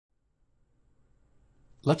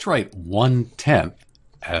let's write 1/10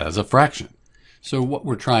 as a fraction. So what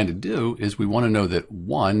we're trying to do is we want to know that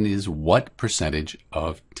 1 is what percentage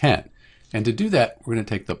of 10. And to do that, we're going to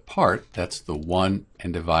take the part, that's the 1,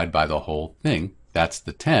 and divide by the whole thing. That's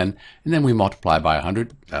the 10. And then we multiply by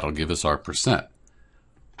 100. That'll give us our percent.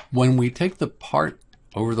 When we take the part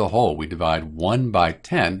over the whole, we divide 1 by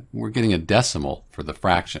 10. We're getting a decimal for the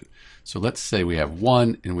fraction. So let's say we have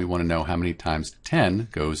 1, and we want to know how many times 10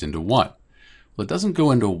 goes into 1. Well, it doesn't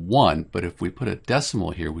go into 1, but if we put a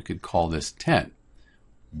decimal here, we could call this 10.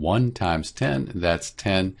 1 times 10, that's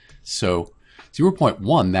 10. So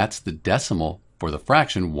 0.1, that's the decimal for the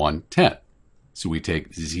fraction 1/10. So we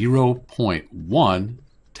take 0.1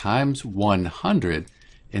 times 100,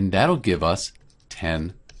 and that'll give us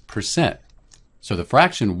 10%. So the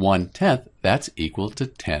fraction 1/10, that's equal to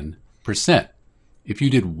 10%. If you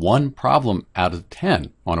did one problem out of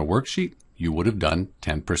 10 on a worksheet, you would have done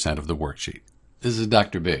 10% of the worksheet. This is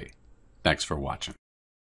Dr. B. Thanks for watching.